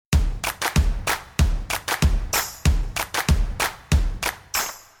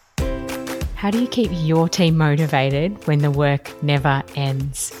How do you keep your team motivated when the work never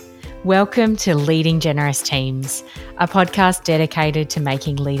ends? Welcome to Leading Generous Teams, a podcast dedicated to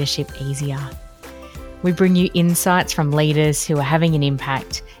making leadership easier. We bring you insights from leaders who are having an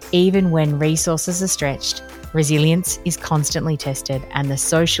impact, even when resources are stretched, resilience is constantly tested, and the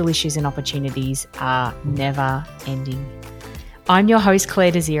social issues and opportunities are never ending. I'm your host,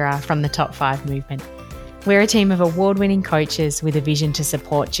 Claire Desira from the Top 5 Movement. We're a team of award-winning coaches with a vision to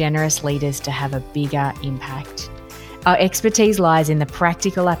support generous leaders to have a bigger impact. Our expertise lies in the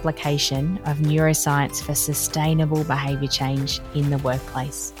practical application of neuroscience for sustainable behaviour change in the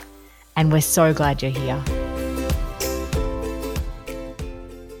workplace. And we're so glad you're here.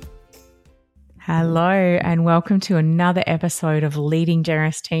 Hello, and welcome to another episode of Leading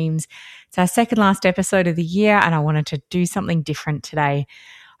Generous Teams. It's our second last episode of the year, and I wanted to do something different today.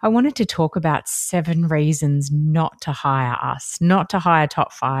 I wanted to talk about 7 reasons not to hire us, not to hire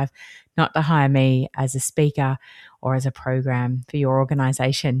Top 5, not to hire me as a speaker or as a program for your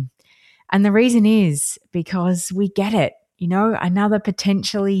organisation. And the reason is because we get it, another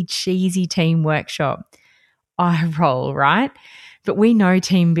potentially cheesy team workshop. Eye roll, right? But we know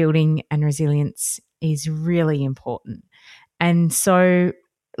team building and resilience is really important. And so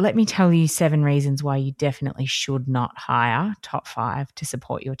let me tell you 7 reasons why you definitely should not hire Top 5 to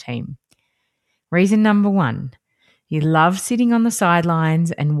support your team. Reason number 1, you love sitting on the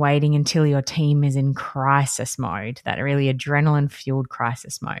sidelines and waiting until your team is in crisis mode, that really adrenaline-fueled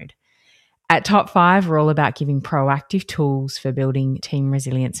crisis mode. At Top 5, we're all about giving proactive tools for building team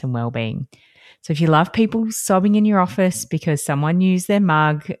resilience and well-being. So if you love people sobbing in your office because someone used their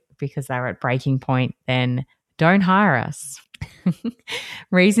mug because they were at breaking point, then don't hire us.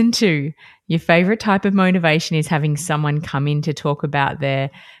 Reason 2, your favorite type of motivation is having someone come in to talk about their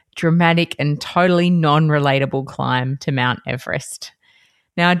dramatic and totally non-relatable climb to Mount Everest.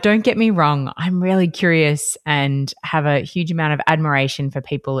 Now, don't get me wrong, I'm really curious and have a huge amount of admiration for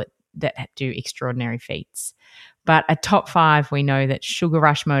people that do extraordinary feats. But at Top 5, we know that sugar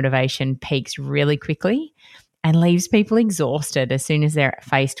rush motivation peaks really quickly and leaves people exhausted as soon as they're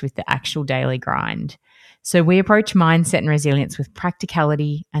faced with the actual daily grind. So we approach mindset and resilience with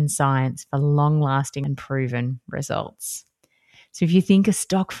practicality and science for long-lasting and proven results. So if you think a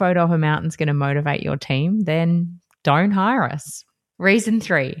stock photo of a mountain is going to motivate your team, then don't hire us. Reason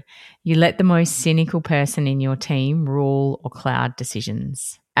 3, you let the most cynical person in your team rule or cloud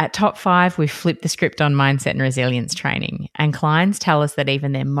decisions. At Top 5, we've flipped the script on mindset and resilience training, and clients tell us that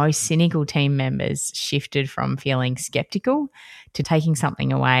even their most cynical team members shifted from feeling skeptical to taking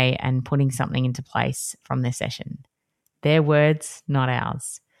something away and putting something into place from their session. Their words, not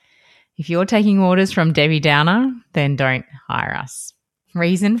ours. If you're taking orders from Debbie Downer, then don't hire us.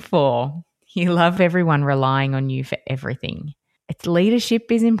 Reason 4, you love everyone relying on you for everything. Its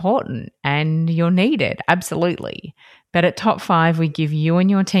leadership is important and you're needed, absolutely. But at Top 5, we give you and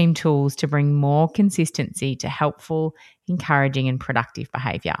your team tools to bring more consistency to helpful, encouraging and productive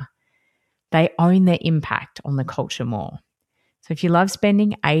behaviour. They own their impact on the culture more. So if you love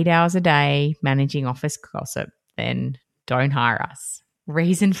spending 8 hours a day managing office gossip, then don't hire us.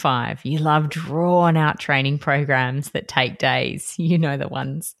 Reason 5, you love drawn out training programs that take days. You know the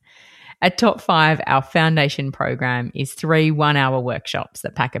ones. At Top 5, our foundation program is 3 one-hour workshops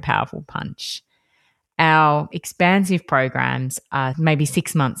that pack a powerful punch. Our expansive programs are maybe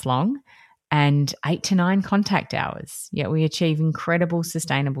 6 months long and 8 to 9 contact hours, yet we achieve incredible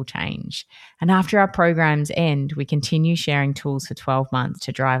sustainable change. And after our programs end, we continue sharing tools for 12 months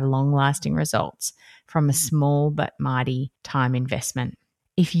to drive long-lasting results from a small but mighty time investment.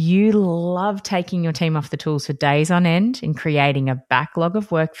 If you love taking your team off the tools for days on end and creating a backlog of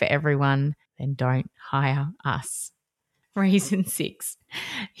work for everyone, then don't hire us. Reason 6,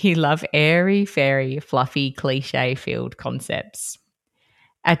 you love airy, fairy, fluffy, cliche-filled concepts.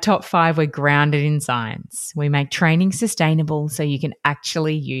 At Top 5, we're grounded in science. We make training sustainable so you can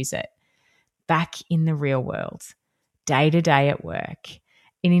actually use it back in the real world, day to day at work.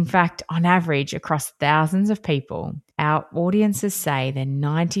 And in fact, on average, across thousands of people, our audiences say they're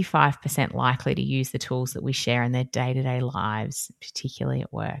 95% likely to use the tools that we share in their day-to-day lives, particularly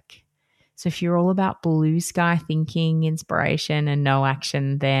at work. So if you're all about blue sky thinking, inspiration, and no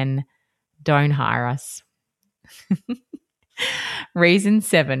action, then don't hire us. Reason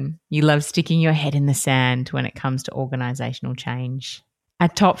 7, you love sticking your head in the sand when it comes to organizational change.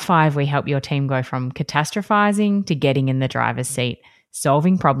 At Top 5, we help your team go from catastrophizing to getting in the driver's seat,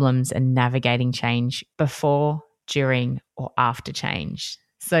 solving problems and navigating change before, during, or after change.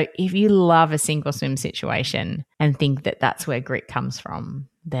 So if you love a sink or swim situation and think that that's where grit comes from,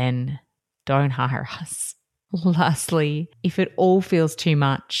 then don't hire us. Lastly, if it all feels too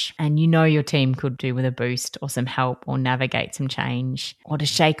much and you know your team could do with a boost or some help or navigate some change or to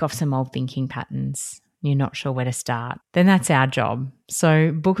shake off some old thinking patterns, you're not sure where to start, then that's our job.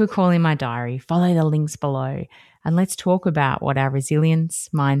 So book a call in my diary, follow the links below, and let's talk about what our resilience,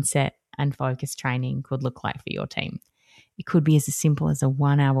 mindset, and focus training could look like for your team. It could be as simple as a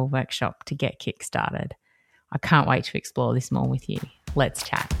 1-hour workshop to get kick-started. I can't wait to explore this more with you. Let's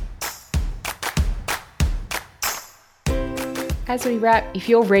chat. As we wrap, if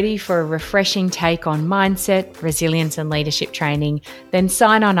you're ready for a refreshing take on mindset, resilience, and leadership training, then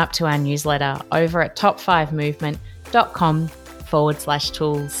sign on up to our newsletter over at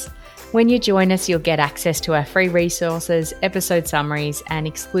top5movement.com/tools. When you join us, you'll get access to our free resources, episode summaries, and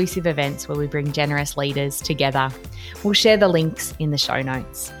exclusive events where we bring generous leaders together. We'll share the links in the show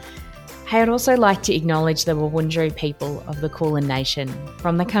notes. Hey, I'd also like to acknowledge the Wurundjeri people of the Kulin Nation,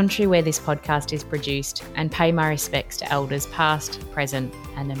 from the country where this podcast is produced, and pay my respects to elders past, present,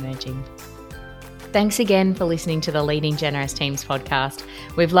 and emerging. Thanks again for listening to the Leading Generous Teams podcast.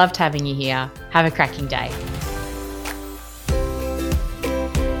 We've loved having you here. Have a cracking day.